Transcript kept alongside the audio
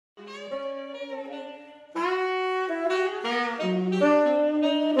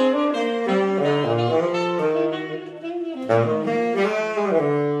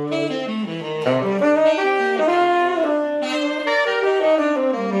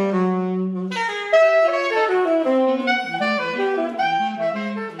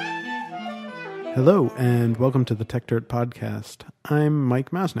Hello, and welcome to the Tech Dirt Podcast. I'm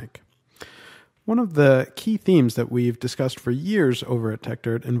Mike Masnick. One of the key themes that we've discussed for years over at Tech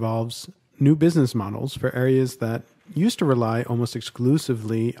Dirt involves new business models for areas that used to rely almost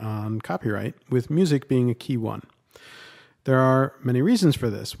exclusively on copyright, with music being a key one. There are many reasons for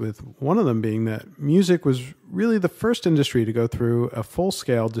this, with one of them being that music was really the first industry to go through a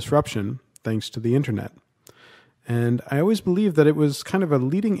full-scale disruption thanks to the internet. And I always believed that it was kind of a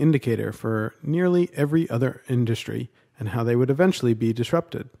leading indicator for nearly every other industry and how they would eventually be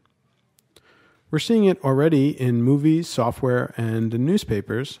disrupted. We're seeing it already in movies, software, and in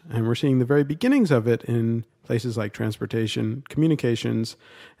newspapers, and we're seeing the very beginnings of it in places like transportation, communications,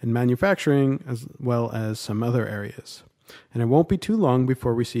 and manufacturing, as well as some other areas. And it won't be too long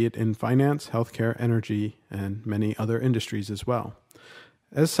before we see it in finance, healthcare, energy, and many other industries as well.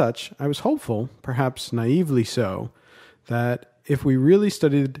 As such, I was hopeful, perhaps naively so, that if we really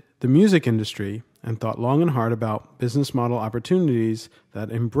studied the music industry and thought long and hard about business model opportunities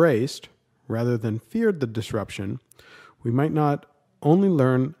that embraced, rather than feared the disruption, we might not only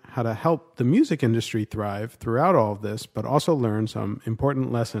learn how to help the music industry thrive throughout all of this, but also learn some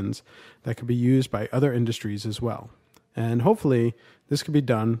important lessons that could be used by other industries as well. And hopefully, this could be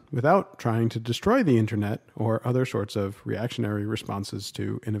done without trying to destroy the internet or other sorts of reactionary responses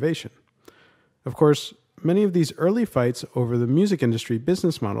to innovation. Of course, many of these early fights over the music industry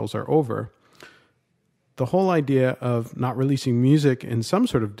business models are over. The whole idea of not releasing music in some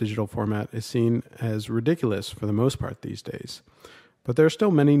sort of digital format is seen as ridiculous for the most part these days. But there are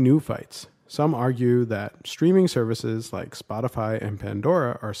still many new fights. Some argue that streaming services like Spotify and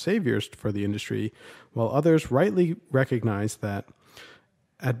Pandora are saviors for the industry, while others rightly recognize that,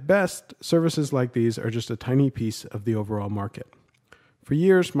 at best, services like these are just a tiny piece of the overall market. For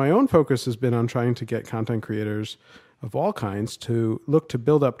years, my own focus has been on trying to get content creators of all kinds to look to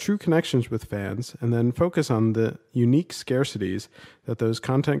build up true connections with fans and then focus on the unique scarcities that those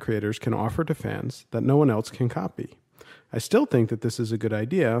content creators can offer to fans that no one else can copy. I still think that this is a good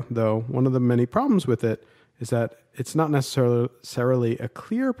idea, though one of the many problems with it is that it's not necessarily a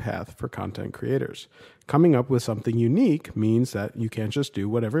clear path for content creators. Coming up with something unique means that you can't just do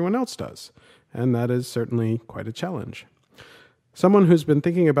what everyone else does, and that is certainly quite a challenge. Someone who's been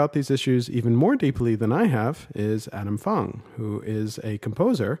thinking about these issues even more deeply than I have is Adam Fong, who is a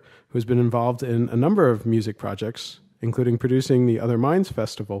composer who's been involved in a number of music projects, including producing the Other Minds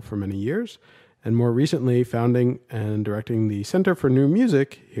Festival for many years, and more recently founding and directing the Center for New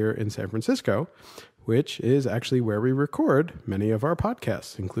Music here in San Francisco, which is actually where we record many of our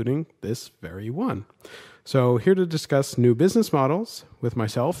podcasts, including this very one. So here to discuss new business models with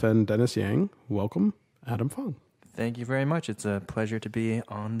myself and Dennis Yang, welcome, Adam Fong. Thank you very much. It's a pleasure to be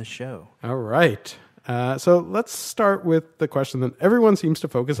on the show. All right. So let's start with the question that everyone seems to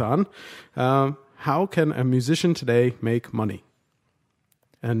focus on. How can a musician today make money?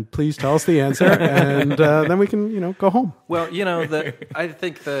 And please tell us the answer, and then we can, go home. Well, I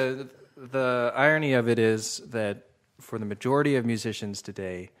think the irony of it is that for the majority of musicians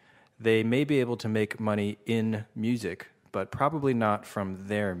today, they may be able to make money in music, but probably not from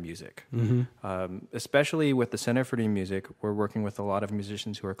their music. Mm-hmm. Especially with the Center for New Music, we're working with a lot of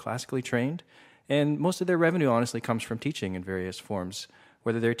musicians who are classically trained, and most of their revenue honestly comes from teaching in various forms,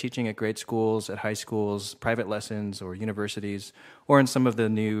 whether they're teaching at grade schools, at high schools, private lessons, or universities, or in some of the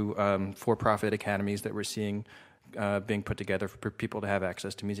new for-profit academies that we're seeing being put together for people to have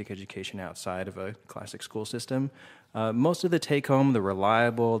access to music education outside of a classic school system. Most of the take-home, the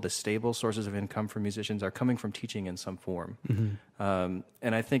reliable, the stable sources of income for musicians are coming from teaching in some form. Mm-hmm.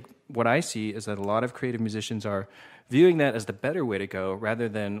 And I think what I see is that a lot of creative musicians are viewing that as the better way to go, rather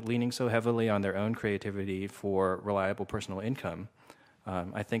than leaning so heavily on their own creativity for reliable personal income.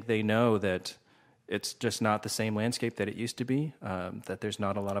 I think they know that it's just not the same landscape that it used to be, that the's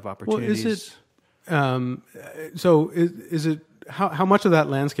not a lot of opportunities. Well, is it how much of that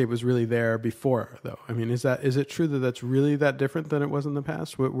landscape was really there before, though? I mean, is it true that that's really that different than it was in the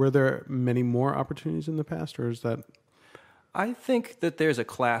past? Were there many more opportunities in the past, or is that... I think that there's a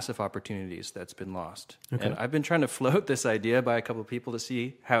class of opportunities that's been lost. Okay. And I've been trying to float this idea by a couple of people to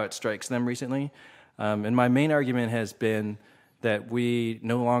see how it strikes them recently. And my main argument has been that we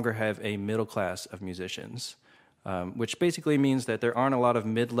no longer have a middle class of musicians, which basically means that there aren't a lot of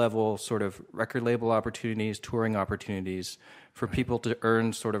mid-level sort of record label opportunities, touring opportunities for people to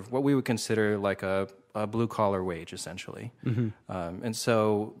earn sort of what we would consider like a blue-collar wage, essentially. Mm-hmm. And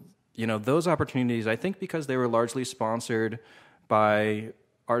so, those opportunities, I think because they were largely sponsored by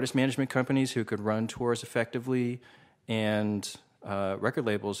artist management companies who could run tours effectively and record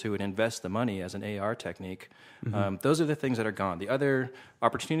labels who would invest the money as an AR technique. Those are the things that are gone. The other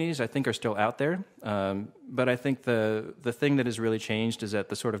opportunities, I think, are still out there. But I think the thing that has really changed is that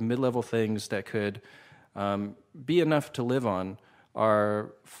the sort of mid-level things that could be enough to live on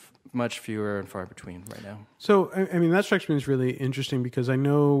are much fewer and far between right now. So, I mean, that strikes me as really interesting because I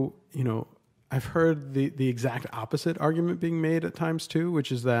know, I've heard the exact opposite argument being made at times too,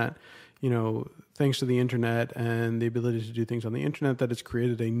 which is that, thanks to the internet and the ability to do things on the internet, that it's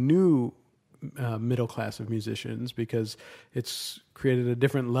created a new middle class of musicians because it's created a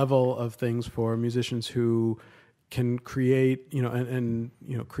different level of things for musicians who can create, and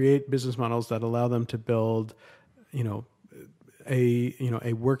create business models that allow them to build,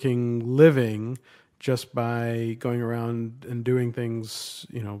 a working living just by going around and doing things,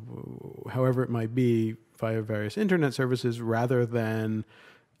 however it might be via various internet services, rather than,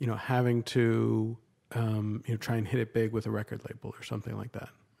 having to, try and hit it big with a record label or something like that.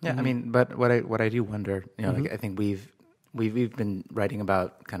 Yeah, I mean, but what I do wonder, like I think we've been writing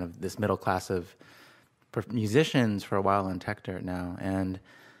about kind of this middle class of musicians for a while on Tech Dirt now, and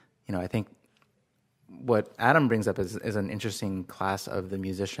I think what Adam brings up is an interesting class of the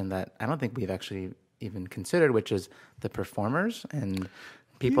musician that I don't think we've actually even considered, which is the performers and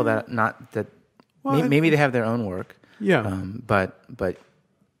people maybe they have their own work, but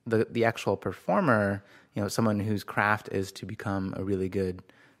the actual performer, someone whose craft is to become a really good,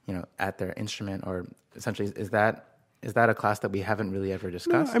 at their instrument, or essentially is that a class that we haven't really ever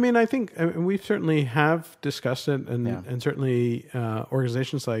discussed? No, I mean, I think we certainly have discussed it, and certainly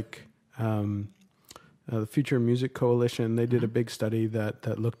organizations like the Future Music Coalition, they did a big study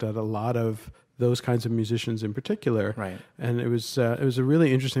that looked at a lot of those kinds of musicians in particular. Right. And it was a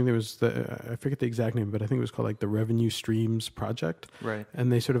really interesting, there was I forget the exact name, but I think it was called like the Revenue Streams Project. Right.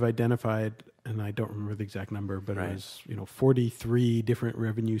 And they sort of identified, and I don't remember the exact number, but right. it was, 43 different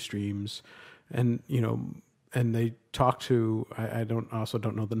revenue streams. And, and they talked to, I don't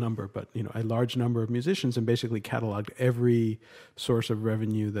know the number, but, a large number of musicians, and basically cataloged every source of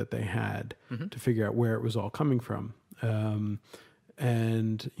revenue that they had to figure out where it was all coming from.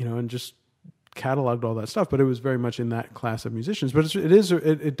 And just cataloged all that stuff, but it was very much in that class of musicians. But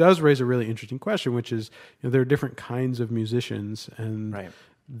it does raise a really interesting question, which is, there are different kinds of musicians, and right.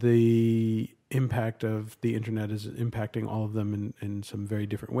 the impact of the internet is impacting all of them in some very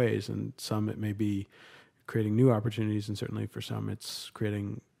different ways. And some it may be creating new opportunities, and certainly for some it's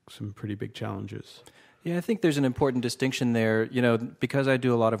creating some pretty big challenges. Yeah, I think there's an important distinction there. Because I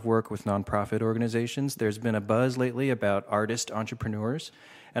do a lot of work with nonprofit organizations, there's been a buzz lately about artist entrepreneurs.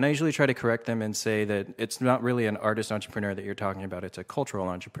 And I usually try to correct them and say that it's not really an artist entrepreneur that you're talking about, it's a cultural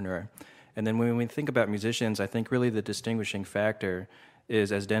entrepreneur. And then when we think about musicians, I think really the distinguishing factor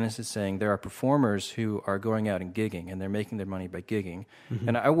is, as Dennis is saying, there are performers who are going out and gigging, and they're making their money by gigging.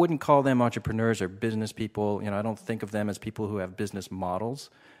 And I wouldn't call them entrepreneurs or business people. I don't think of them as people who have business models,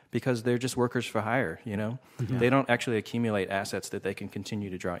 because they're just workers for hire, They don't actually accumulate assets that they can continue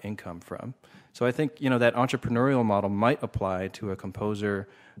to draw income from. So I think, that entrepreneurial model might apply to a composer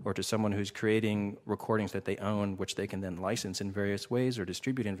or to someone who's creating recordings that they own, which they can then license in various ways or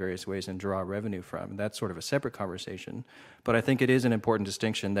distribute in various ways and draw revenue from. That's sort of a separate conversation. But I think it is an important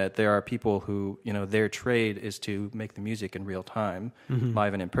distinction that there are people who, their trade is to make the music in real time,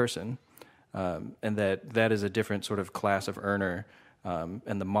 live and in person, and that is a different sort of class of earner.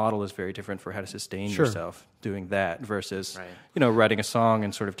 And the model is very different for how to sustain yourself doing that versus, writing a song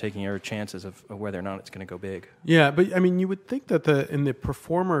and sort of taking your chances of whether or not it's going to go big. Yeah, but I mean, you would think that in the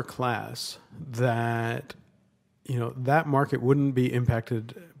performer class that, that market wouldn't be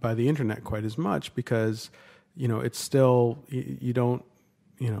impacted by the internet quite as much because, it's still, you don't,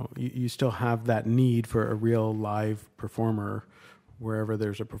 you still have that need for a real live performer wherever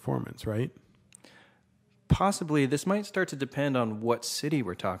there's a performance, right? Possibly. This might start to depend on what city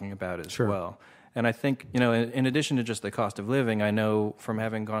we're talking about as well. And I think, in addition to just the cost of living, I know from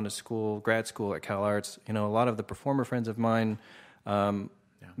having gone to grad school at Cal Arts, a lot of the performer friends of mine,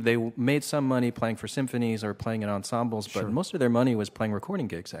 they made some money playing for symphonies or playing in ensembles, but most of their money was playing recording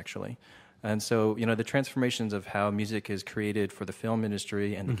gigs, actually. And so, the transformations of how music is created for the film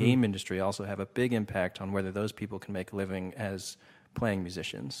industry and the game industry also have a big impact on whether those people can make a living as playing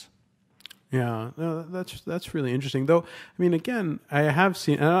musicians. Yeah, no, that's really interesting. Though, I mean, again, I have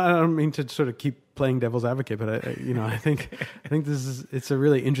seen. And I don't mean to sort of keep playing devil's advocate, but I think it's a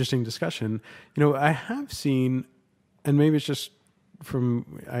really interesting discussion. I have seen, and maybe it's just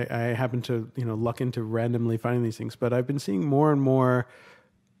from I happen to luck into randomly finding these things, but I've been seeing more and more,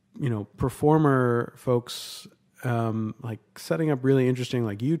 performer folks like setting up really interesting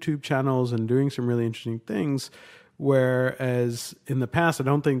like YouTube channels and doing some really interesting things, Whereas in the past, I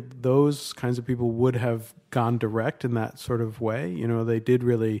don't think those kinds of people would have gone direct in that sort of way. You know, they did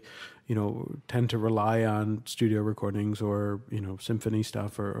really, you know, tend to rely on studio recordings or, you know, symphony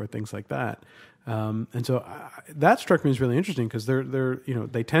stuff or things like that. And so that struck me as really interesting because they're, you know,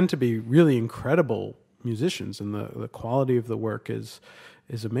 they tend to be really incredible musicians, and the quality of the work is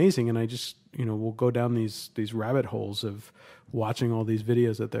amazing. And I just, you know, we'll go down these rabbit holes of watching all these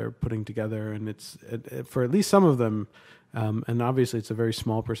videos that they're putting together, and it's for at least some of them, and obviously it's a very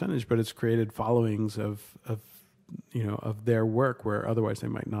small percentage, but it's created followings of you know, of their work where otherwise they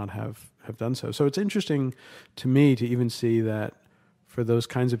might not have done so. So it's interesting to me to even see that for those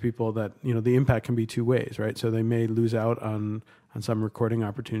kinds of people that, you know, the impact can be two ways, right? So they may lose out on some recording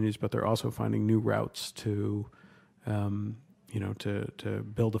opportunities, but they're also finding new routes to, you know, to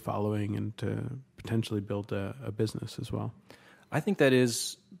build a following and to potentially build a business as well. I think that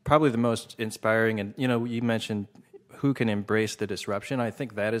is probably the most inspiring. And, you know, you mentioned who can embrace the disruption. I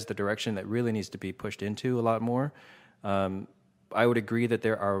think that is the direction that really needs to be pushed into a lot more. I would agree that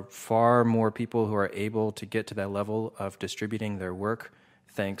there are far more people who are able to get to that level of distributing their work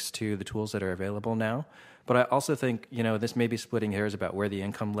thanks to the tools that are available now. But I also think, you know, this may be splitting hairs about where the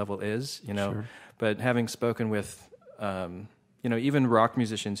income level is, you know, Sure. But having spoken with, you know, even rock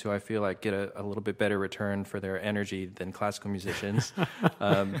musicians who I feel like get a little bit better return for their energy than classical musicians.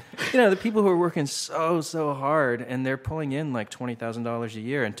 You know, the people who are working so hard and they're pulling in like $20,000 a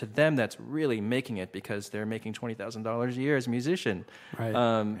year, and to them that's really making it because they're making $20,000 a year as a musician. Right.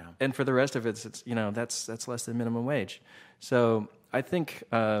 And for the rest of it, it's, you know, that's less than minimum wage. So I think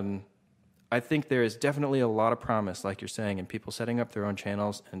there is definitely a lot of promise, like you're saying, in people setting up their own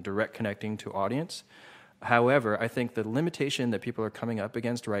channels and direct connecting to audience. However, I think the limitation that people are coming up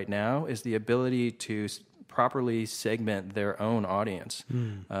against right now is the ability to properly segment their own audience.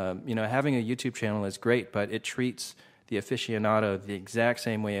 You know, having a YouTube channel is great, but it treats the aficionado the exact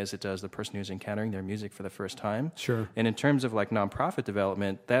same way as it does the person who's encountering their music for the first time. Sure. And in terms of like nonprofit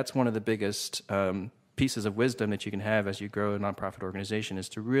development, that's one of the biggest pieces of wisdom that you can have as you grow a nonprofit organization, is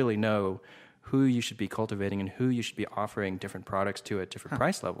to really know who you should be cultivating and who you should be offering different products to at different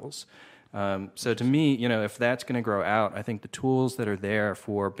price levels. So to me, you know, if that's going to grow out, I think the tools that are there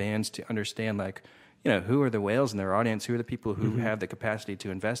for bands to understand, like, you know, who are the whales in their audience, who are the people who have the capacity to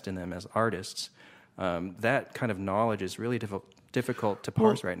invest in them as artists, that kind of knowledge is really difficult to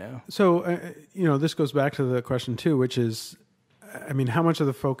parse right now. So, you know, this goes back to the question too, which is, I mean, how much of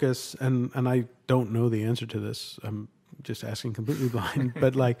the focus, and I don't know the answer to this, I'm just asking completely blind,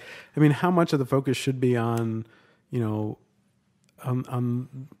 but like, I mean, how much of the focus should be on, you know,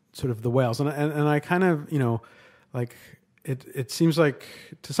 on sort of the whales, and I kind of, you know, like it seems like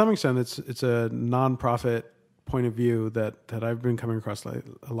to some extent it's a nonprofit point of view that I've been coming across a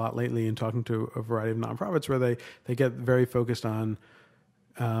lot lately in talking to a variety of nonprofits, where they get very focused on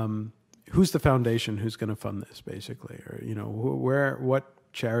who's the foundation who's going to fund this, basically, or, you know, what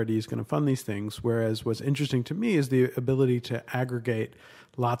charity is going to fund these things. Whereas what's interesting to me is the ability to aggregate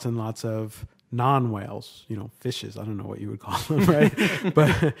lots and lots of non-whales, you know, fishes, I don't know what you would call them, right?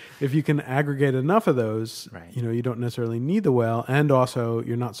 But if you can aggregate enough of those, Right. you know, you don't necessarily need the whale, and also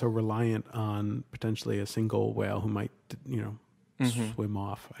you're not so reliant on potentially a single whale who might, you know, swim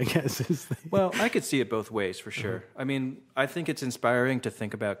off, I guess. Well, I could see it both ways for sure. I mean, I think it's inspiring to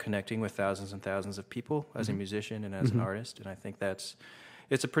think about connecting with thousands and thousands of people as a musician and as an artist, and I think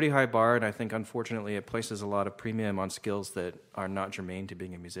it's a pretty high bar, and I think, unfortunately, it places a lot of premium on skills that are not germane to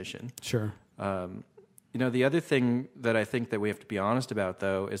being a musician. Sure. You know, the other thing that I think that we have to be honest about,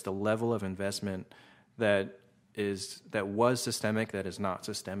 though, is the level of investment that was systemic, that is not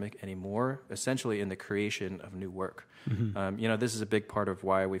systemic anymore, essentially in the creation of new work. You know, this is a big part of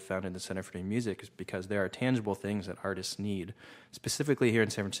why we founded the Center for New Music, is because there are tangible things that artists need. Specifically here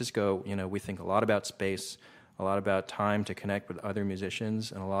in San Francisco, you know, we think a lot about space, a lot about time to connect with other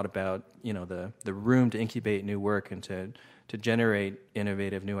musicians, and a lot about, you know, the room to incubate new work and to generate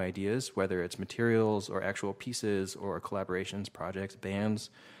innovative new ideas, whether it's materials or actual pieces or collaborations, projects, bands.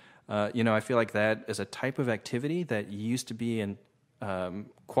 You know, I feel like that is a type of activity that used to be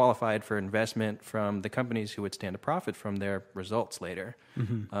qualified for investment from the companies who would stand to profit from their results later.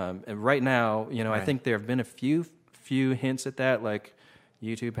 And right now, you know, I think there have been a few hints at that, like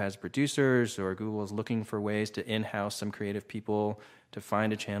YouTube has producers, or Google is looking for ways to in-house some creative people to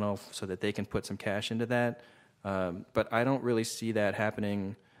find a channel so that they can put some cash into that. But I don't really see that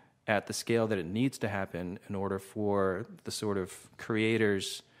happening at the scale that it needs to happen in order for the sort of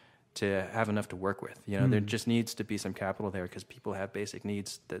creators to have enough to work with. You know, there just needs to be some capital there, because people have basic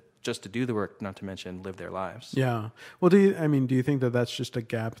needs that just to do the work, not to mention live their lives. Yeah. Well, do you think that that's just a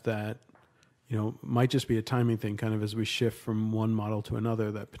gap that, might just be a timing thing, kind of as we shift from one model to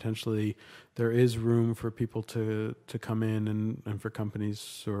another, that potentially there is room for people to come in and for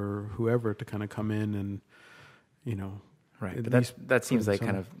companies or whoever to kind of come in and, right. But that seems like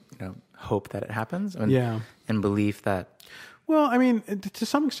kind of, hope that it happens and, and belief that. Well, I mean, to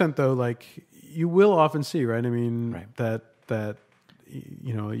some extent though, like you will often see, right? I mean, right. that,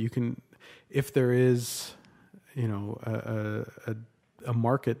 you can, if there is, a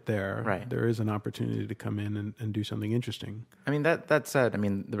market there, right. there is an opportunity to come in and do something interesting. I mean, that said, I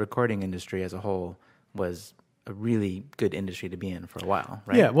mean, the recording industry as a whole was a really good industry to be in for a while,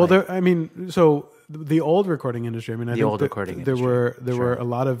 right? Yeah, well, so the old recording industry, I mean, I think there were a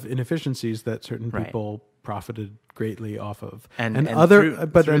lot of inefficiencies that certain people profited greatly off of. And through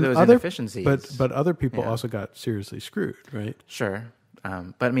those inefficiencies. But other people also got seriously screwed, right? Sure.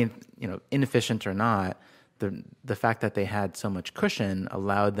 But I mean, inefficient or not, the fact that they had so much cushion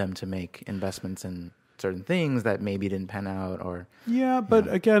allowed them to make investments in certain things that maybe didn't pan out or... Yeah, but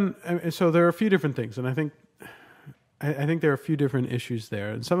again, so there are a few different things. And I think there are a few different issues there.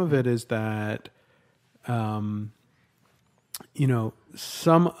 And some of it is that, there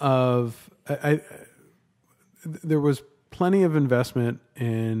was plenty of investment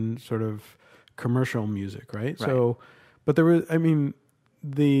in sort of commercial music, right? So, but there was,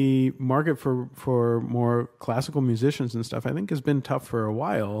 the market for more classical musicians and stuff, I think, has been tough for a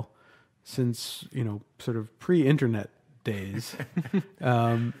while since, sort of pre-internet days.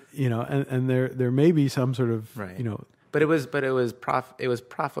 And there may be some sort of, but it was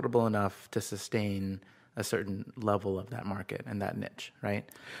profitable enough to sustain a certain level of that market and that niche, right?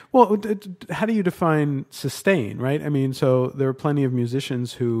 Well, how do you define sustain, right? I mean, so there are plenty of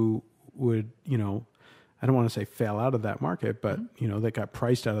musicians who would, I don't want to say fail out of that market, but they got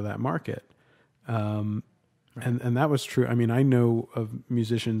priced out of that market, and that was true. I mean, I know of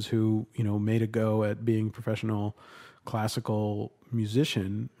musicians who made a go at being professional classical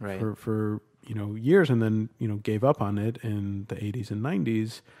musician for years, and then gave up on it in the 80s and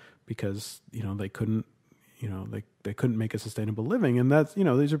 90s because they couldn't they couldn't make a sustainable living, and that's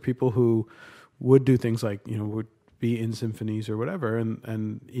these are people who would do things like would be in symphonies or whatever,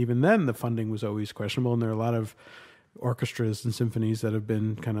 and even then the funding was always questionable, and there are a lot of orchestras and symphonies that have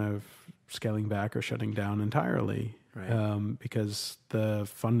been kind of scaling back or shutting down entirely, because the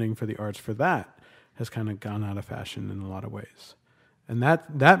funding for the arts for that has kind of gone out of fashion in a lot of ways, and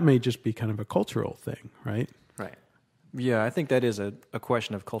that may just be kind of a cultural thing, right? Right. Yeah, I think that is a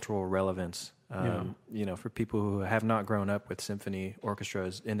question of cultural relevance. For people who have not grown up with symphony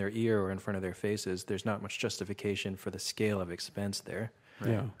orchestras in their ear or in front of their faces, there's not much justification for the scale of expense there.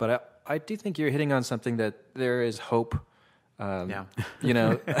 Right. Yeah. But I do think you're hitting on something that there is hope. I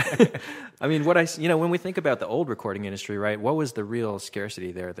mean, when we think about the old recording industry, right, what was the real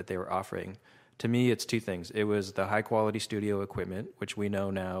scarcity there that they were offering? To me, it's two things. It was the high quality studio equipment, which we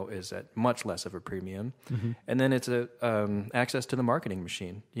know now is at much less of a premium, and then it's access to the marketing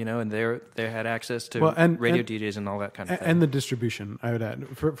machine. And they had access to radio DJs and all that kind of thing, and the distribution. I would add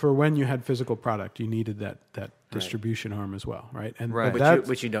for when you had physical product, you needed that distribution arm as well, right? And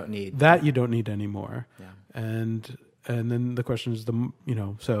which you don't need. That you don't need anymore. Yeah. And then the question is the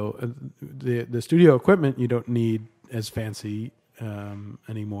studio equipment you don't need as fancy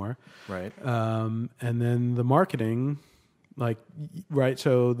anymore. Right. And then the marketing,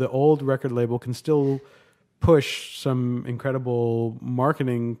 so the old record label can still push some incredible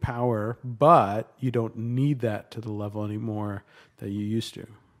marketing power, but you don't need that to the level anymore that you used to.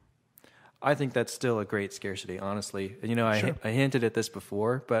 I think that's still a great scarcity, honestly. I hinted at this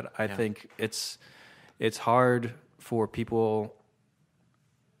before, but I think it's hard for people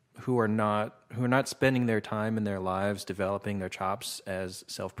who are not spending their time in their lives developing their chops as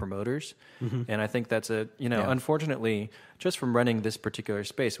self-promoters. And I think that's unfortunately, just from running this particular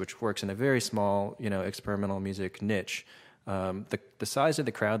space, which works in a very small, experimental music niche, the size of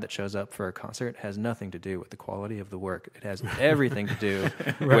the crowd that shows up for a concert has nothing to do with the quality of the work. It has everything to do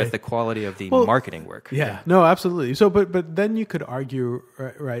with the quality of the marketing work. Yeah, no, absolutely. So, but then you could argue,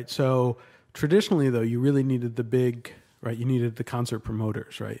 right? So traditionally, though, you really needed the big... Right, you needed the concert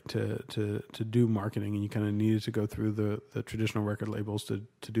promoters, right, to do marketing, and you kind of needed to go through the traditional record labels to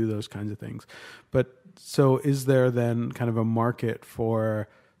do those kinds of things. But so, is there then kind of a market for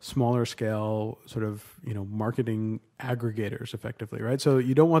smaller scale sort of marketing aggregators, effectively, right? So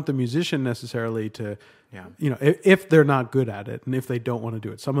you don't want the musician necessarily to, if they're not good at it, and if they don't want to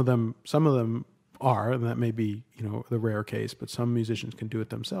do it. Some of them are, and that may be the rare case, but some musicians can do it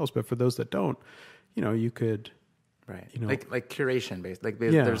themselves. But for those that don't, you could. Right, like curation based. Like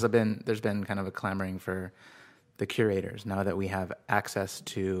there's been kind of a clamoring for the curators now that we have access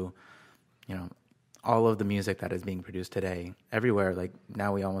to all of the music that is being produced today everywhere. Like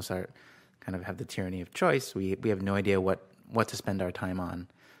now we almost are kind of have the tyranny of choice. We have no idea what to spend our time on.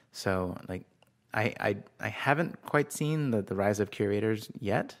 So like I haven't quite seen the rise of curators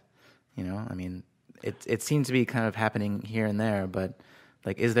yet. I mean, it seems to be kind of happening here and there, but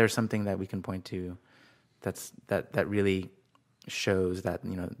like, is there something that we can point to that really shows that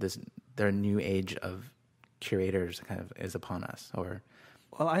their new age of curators kind of is upon us, or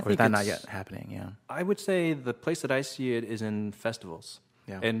I think is that not yet happening? Yeah, I would say the place that I see it is in festivals.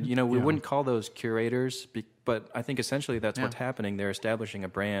 Yeah. And we wouldn't call those curators, but I think essentially that's what's happening. They're establishing a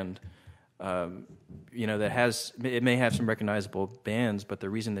brand. That it may have some recognizable bands, but the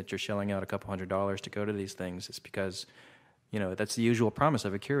reason that you're shelling out a couple $100s to go to these things is because, that's the usual promise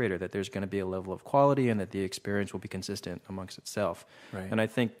of a curator, that there's going to be a level of quality and that the experience will be consistent amongst itself. Right. And I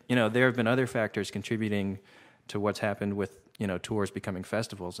think, there have been other factors contributing to what's happened with, tours becoming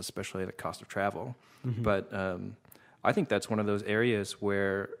festivals, especially the cost of travel. Mm-hmm. But I think that's one of those areas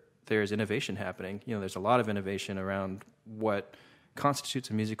where there's innovation happening. There's a lot of innovation around what constitutes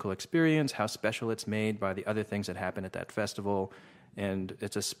a musical experience, how special it's made by the other things that happen at that festival. And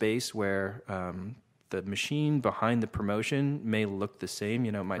it's a space where the machine behind the promotion may look the same.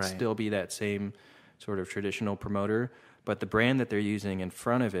 It might still be that same sort of traditional promoter, but the brand that they're using in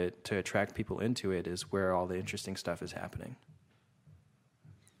front of it to attract people into it is where all the interesting stuff is happening.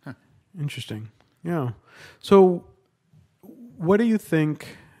 Huh. Interesting. Yeah. So what do you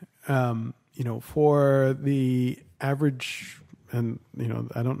think, for the average, and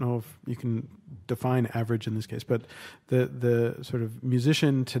I don't know if you can define average in this case, but the sort of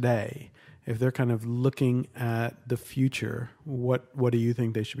musician today, if they're kind of looking at the future, what do you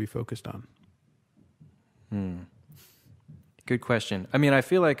think they should be focused on? Good question. I mean, I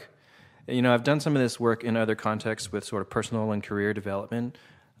feel like, I've done some of this work in other contexts with sort of personal and career development.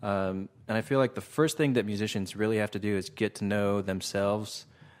 And I feel like the first thing that musicians really have to do is get to know themselves,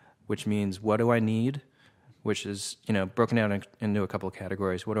 which means, what do I need? Which is, broken down into a couple of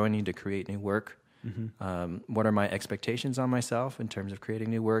categories. What do I need to create new work? Mm-hmm. What are my expectations on myself in terms of creating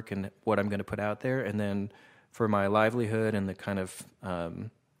new work and what I'm going to put out there? And then for my livelihood and the kind of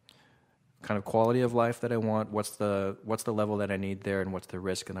quality of life that I want, what's the level that I need there, and what's the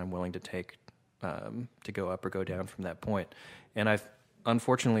risk that I'm willing to take to go up or go down from that point? And I've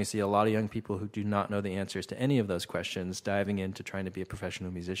unfortunately see a lot of young people who do not know the answers to any of those questions diving into trying to be a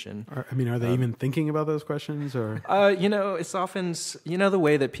professional musician. Are they even thinking about those questions? Or it's often, the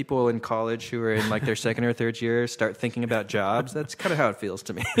way that people in college who are in like their second or third year start thinking about jobs. That's kind of how it feels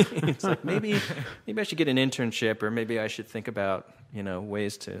to me. It's like maybe I should get an internship, or maybe I should think about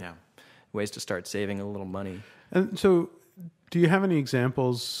ways to start saving a little money. And so, do you have any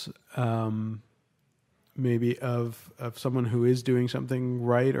examples? Maybe of someone who is doing something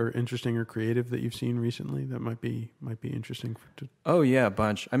right or interesting or creative that you've seen recently that might be interesting? Oh yeah, a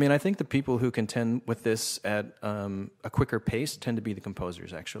bunch. I mean, I think the people who contend with this at a quicker pace tend to be the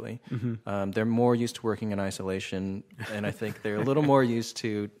composers, actually. Mm-hmm. They're more used to working in isolation, and I think they're a little more used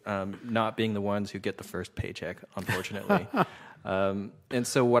to not being the ones who get the first paycheck, unfortunately. And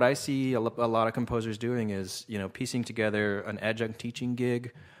so what I see a lot of composers doing is, piecing together an adjunct teaching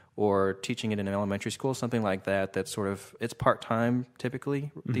gig, or teaching it in an elementary school, something like that. That's sort of, it's part-time typically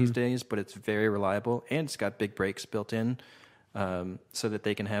these days, but it's very reliable, and it's got big breaks built in so that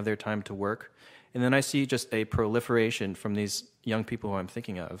they can have their time to work. And then I see just a proliferation from these young people who I'm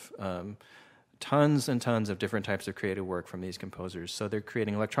thinking of, tons and tons of different types of creative work from these composers. So they're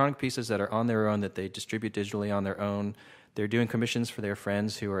creating electronic pieces that are on their own, that they distribute digitally on their own. They're doing commissions for their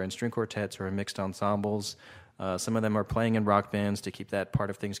friends who are in string quartets or in mixed ensembles. Some of them are playing in rock bands to keep that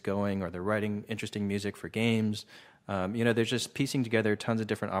part of things going, or they're writing interesting music for games. They're just piecing together tons of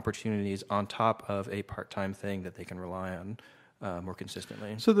different opportunities on top of a part-time thing that they can rely on more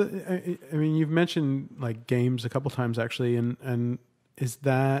consistently. So, you've mentioned like games a couple times actually, and is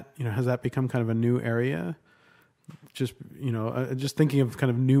that, has that become kind of a new area? Just thinking of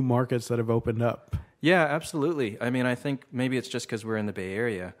kind of new markets that have opened up. Yeah, absolutely. I mean, I think maybe it's just because we're in the Bay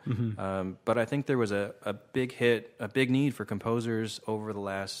Area, but I think there was a big need for composers over the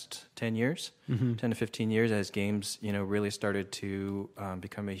last 10 years, 10 to 15 years, as games, really started to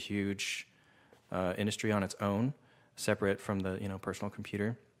become a huge industry on its own, separate from the, personal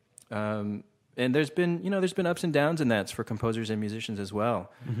computer. And there's been ups and downs in that for composers and musicians as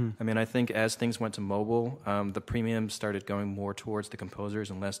well. Mm-hmm. I mean, I think as things went to mobile, the premium started going more towards the composers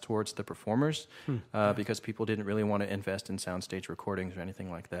and less towards the performers, because people didn't really want to invest in soundstage recordings or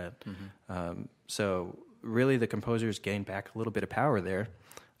anything like that. Mm-hmm. So really the composers gained back a little bit of power there.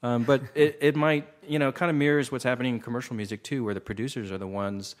 But it might, kind of mirrors what's happening in commercial music too, where the producers are the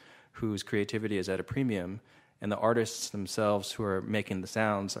ones whose creativity is at a premium, and the artists themselves who are making the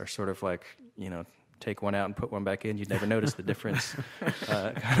sounds are sort of like, take one out and put one back in. You'd never notice the difference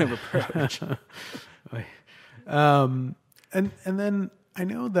kind of approach. And then I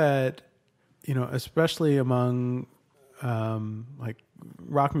know that, especially among like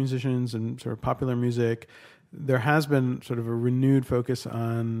rock musicians and sort of popular music, there has been sort of a renewed focus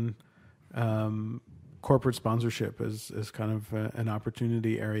on corporate sponsorship as kind of an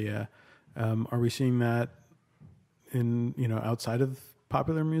opportunity area. Are we seeing that in, outside of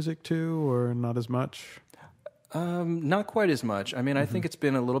popular music too, or not as much? Not quite as much. I mean, I think it's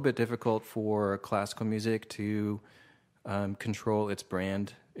been a little bit difficult for classical music to control its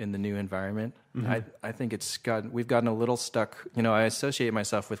brand in the new environment. I think we've gotten a little stuck. I associate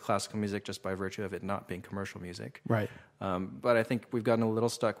myself with classical music just by virtue of it not being commercial music. Right. But I think we've gotten a little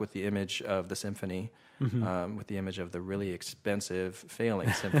stuck with the image of the symphony, with the image of the really expensive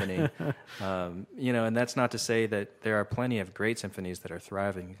failing symphony. And that's not to say that there are plenty of great symphonies that are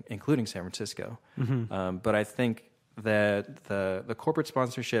thriving, including San Francisco. But I think that the corporate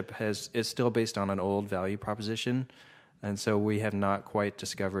sponsorship is still based on an old value proposition. And so we have not quite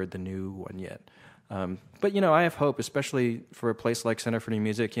discovered the new one yet. But, I have hope, especially for a place like Center for New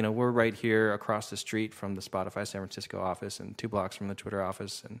Music. We're right here across the street from the Spotify San Francisco office and 2 blocks from the Twitter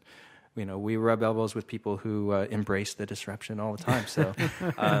office. And, we rub elbows with people who embrace the disruption all the time. So,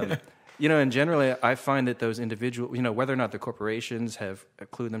 and generally I find that those individuals, whether or not the corporations have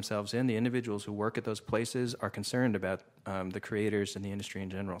clued themselves in, the individuals who work at those places are concerned about the creators and the industry in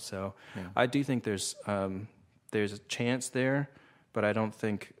general. So I do think there's a chance there, but I don't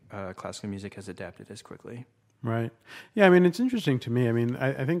think classical music has adapted as quickly. Right. Yeah, I mean, it's interesting to me. I mean,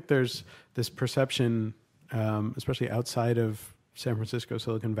 I think there's this perception, especially outside of San Francisco,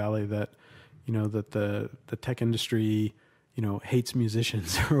 Silicon Valley, that, that the tech industry, hates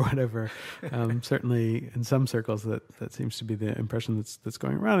musicians or whatever. Certainly in some circles that seems to be the impression that's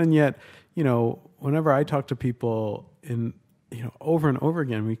going around. And yet, whenever I talk to people over and over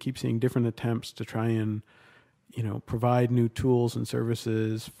again, we keep seeing different attempts to try and, provide new tools and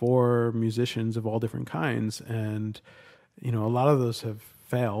services for musicians of all different kinds. And, a lot of those have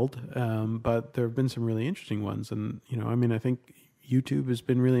failed, but there have been some really interesting ones. And, I think YouTube has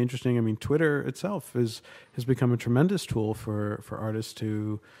been really interesting. I mean, Twitter itself has become a tremendous tool for artists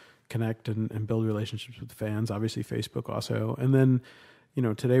to connect and build relationships with fans. Obviously, Facebook also. And then,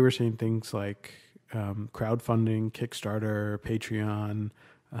 today we're seeing things like crowdfunding, Kickstarter, Patreon.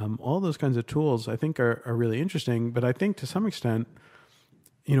 All those kinds of tools I think are really interesting, but I think to some extent,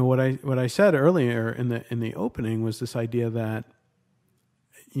 what I said earlier in the opening was this idea that,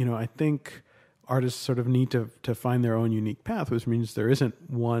 I think artists sort of need to find their own unique path, which means there isn't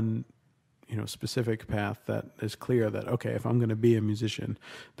one, specific path that is clear that, okay, if I'm going to be a musician,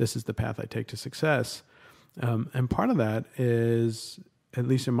 this is the path I take to success. And part of that is, at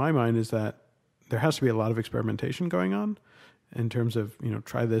least in my mind, is that there has to be a lot of experimentation going on, in terms of,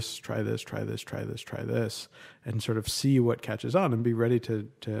 try this, try this, try this, try this, try this, and sort of see what catches on and be ready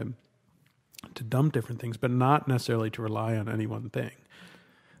to dump different things, but not necessarily to rely on any one thing.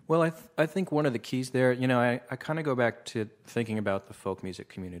 Well, I think one of the keys there, I kind of go back to thinking about the folk music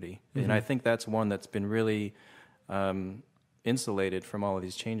community. And I think that's one that's been really insulated from all of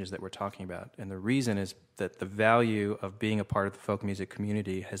these changes that we're talking about. And the reason is that the value of being a part of the folk music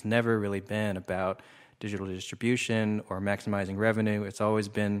community has never really been about digital distribution or maximizing revenue. It's always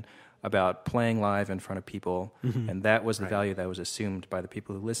been about playing live in front of people, and that was the value that was assumed by the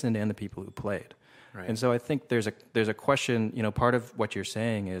people who listened and the people who played. Right. And so I think there's a question. Part of what you're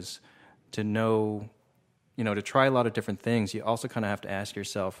saying is to know, to try a lot of different things. You also kind of have to ask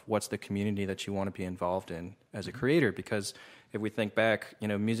yourself, what's the community that you want to be involved in as a creator? Because if we think back,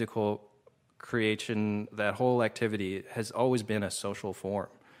 musical creation, that whole activity has always been a social form.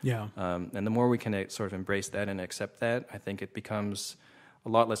 Yeah. And the more we can sort of embrace that and accept that, I think it becomes a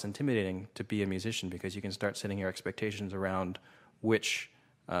lot less intimidating to be a musician, because you can start setting your expectations around which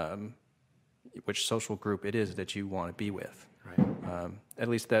social group it is that you want to be with. Right. At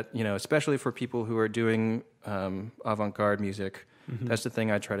least that, especially for people who are doing avant-garde music, that's the thing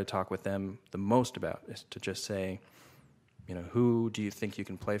I try to talk with them the most about, is to just say, who do you think you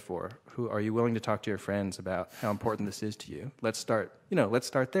can play for? Who are you willing to talk to your friends about how important this is to you? Let's start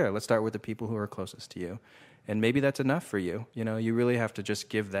there. Let's start with the people who are closest to you. And maybe that's enough for you. You really have to just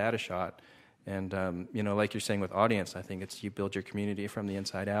give that a shot. And, like you're saying with audience, I think it's you build your community from the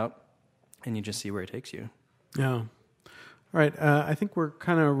inside out, and you just see where it takes you. Yeah. All right. I think we're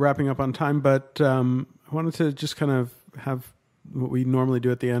kind of wrapping up on time, but I wanted to just kind of have what we normally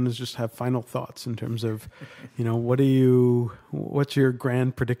do at the end is just have final thoughts in terms of, what's your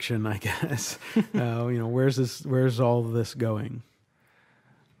grand prediction, I guess? Where's all this going?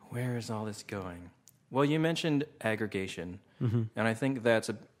 Where is all this going? Well, you mentioned aggregation, and I think that's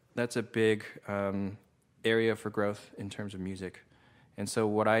a big area for growth in terms of music. And so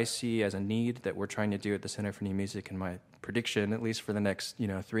what I see as a need that we're trying to do at the Center for New Music, and my prediction, at least for the next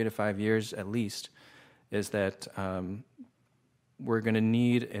 3 to 5 years at least, is that we're going to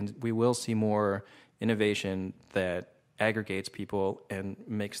need, and we will see more innovation that aggregates people and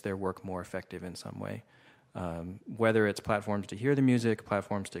makes their work more effective in some way. Whether it's platforms to hear the music,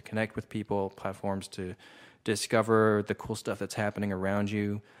 platforms to connect with people, platforms to discover the cool stuff that's happening around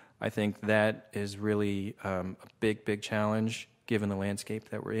you. I think that is really a big, big challenge given the landscape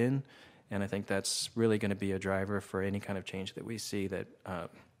that we're in. And I think that's really going to be a driver for any kind of change that we see that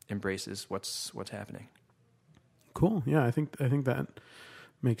embraces what's happening. Cool. Yeah, I think that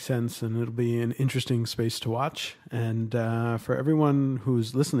makes sense, and it'll be an interesting space to watch. And for everyone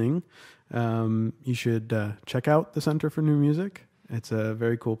who's listening, you should check out the Center for New Music. It's a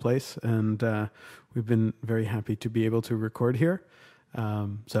very cool place, and we've been very happy to be able to record here.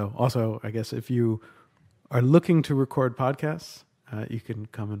 So also, I guess if you are looking to record podcasts, you can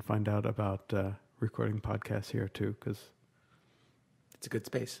come and find out about recording podcasts here too, because it's a good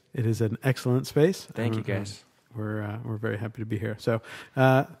space. It is an excellent space. Thank you, guys. We're very happy to be here. So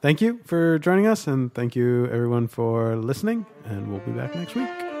thank you for joining us, and thank you everyone for listening, and we'll be back next week.